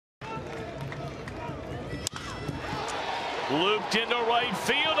Looped into right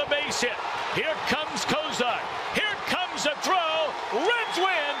field, a base hit. Here comes Kozar. Here comes a throw. Reds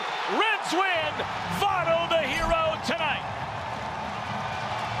win. Reds win. Votto the hero tonight.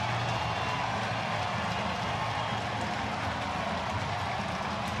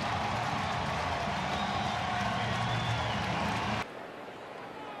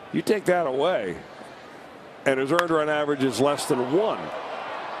 You take that away, and his earned run average is less than 1.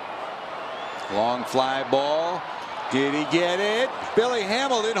 Long fly ball. Did he get it? Billy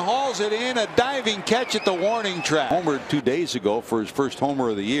Hamilton hauls it in. A diving catch at the warning track. Homered 2 days ago for his first homer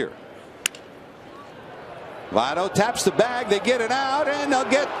of the year. Votto taps the bag. They get it out, and they'll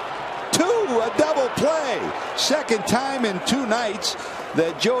get 2. A double play. Second time in 2 nights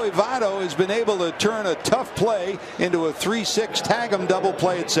that Joey Votto has been able to turn a tough play into a 3-6 tag 'em double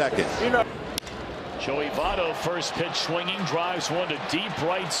play at second. Joey Votto, first pitch swinging, drives one to deep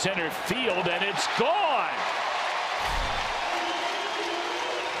right center field, and it's gone.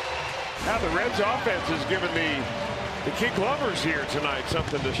 Now the Reds offense has given the kick lovers here tonight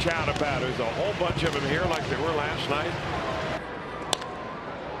something to shout about. There's a whole bunch of them here like there were last night.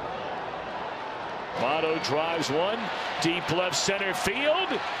 Votto drives one deep left center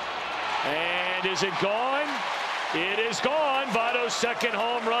field, and is it gone? It is gone. Votto's second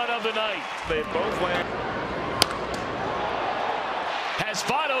home run of the night. They both land. Has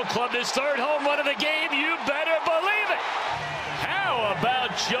Votto clubbed his third home run of the game? You better believe it. How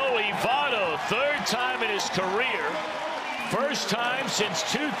about Joey Votto? Third time in his career. First time since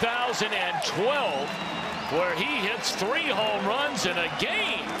 2012 where he hits 3 home runs in a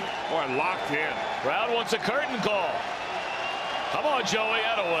game. Boy, locked in. Crowd wants a curtain call. Come on, Joey,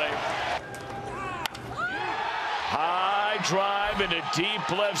 Attaway. High drive into deep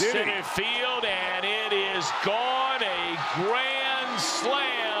left center field, and it is gone. A grand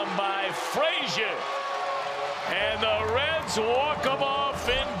slam by Frazier. And the Reds walk him off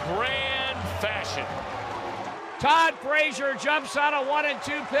in grand fashion. Todd Frazier jumps on a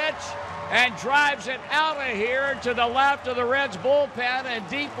 1-2 pitch and drives it out of here to the left of the Reds bullpen and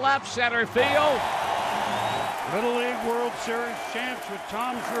deep left center field. Little League World Series champs with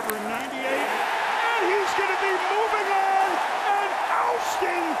Tom's River in '98. And he's going to be moving on and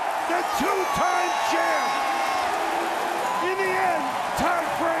ousting the 2-time champ. In the end, Todd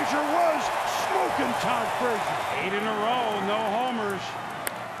Frazier was smoking Todd Frazier. 8 in a row, no homers.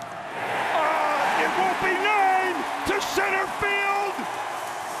 It won't be 9 to center field.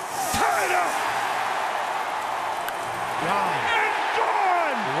 Tied up. Wow. And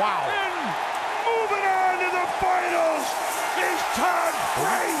gone. Wow. And moving on to the finals is Todd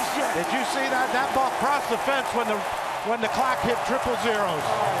Frazier. Did you see that? That ball crossed the fence when the clock hit 000. Oh,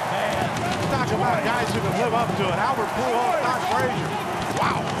 man. Talk about guys who can live up to it. Albert Pujols, Todd Frazier.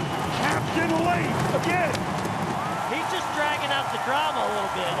 Wow. Captain Late again. He's just dragging out the drama a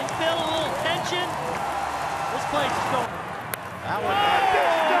little bit. He felt a little tension. This place is going. That one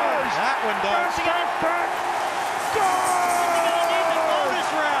does. That one does. Back. Gone!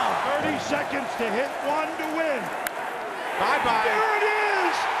 Bonus round. 30 seconds to hit 1 to win. Bye-bye. There it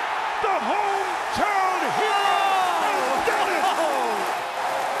is. The hometown hero has done it.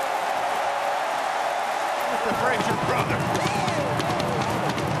 It's the Frazier brother.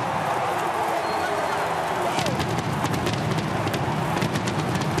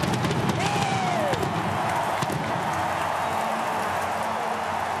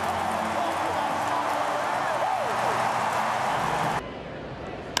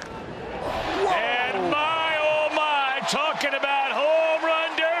 Talking about home run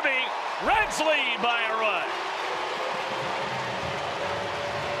derby. Reds lead by a run.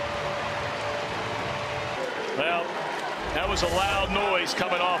 Well, that was a loud noise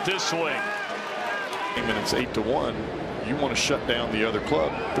coming off this swing. And it's 8-1. You want to shut down the other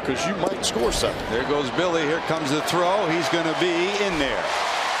club because you might score something. There goes Billy. Here comes the throw. He's going to be in there.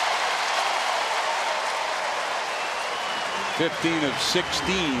 15 of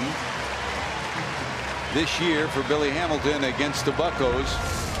 16. This year for Billy Hamilton against the Buccos,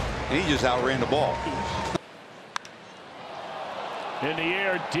 and he just outran the ball. In the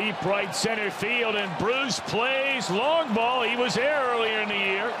air, deep right center field, and Bruce plays long ball. He was there earlier in the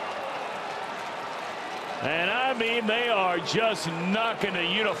year. And I mean, they are just knocking the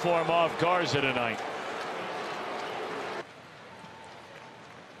uniform off Garza tonight.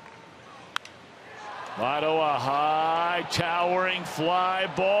 Votto, a high towering fly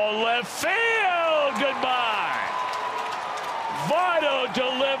ball left field. Goodbye. Votto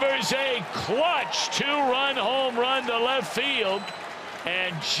delivers a clutch 2-run home run to left field.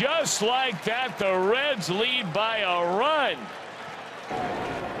 And just like that, the Reds lead by a run.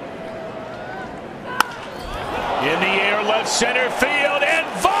 In the air, left out center field, and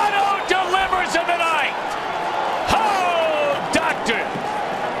Votto delivers in the ninth. Oh, doctor!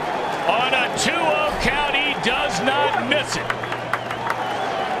 On a 2-0 count, he does not miss it.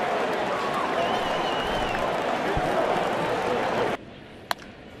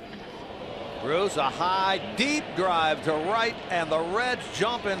 Bruce, a high, deep drive to right, and the Reds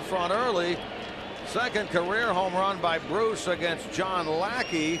jump in front early. Second career home run by Bruce against John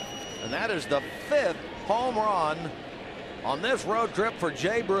Lackey, and that is the 5th home run on this road trip for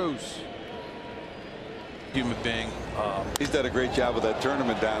Jay Bruce. Human being. He's done a great job with that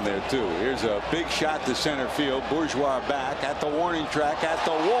tournament down there too. Here's a big shot to center field. Bourgeois back at the warning track, at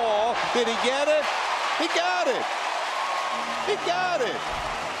the wall. Did he get it? He got it. He got it.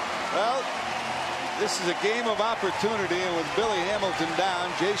 Well, this is a game of opportunity, and with Billy Hamilton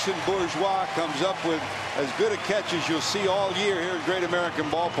down, Jason Bourgeois comes up with as good a catch as you'll see all year here at Great American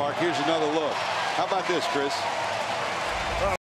Ballpark. Here's another look. How about this, Chris?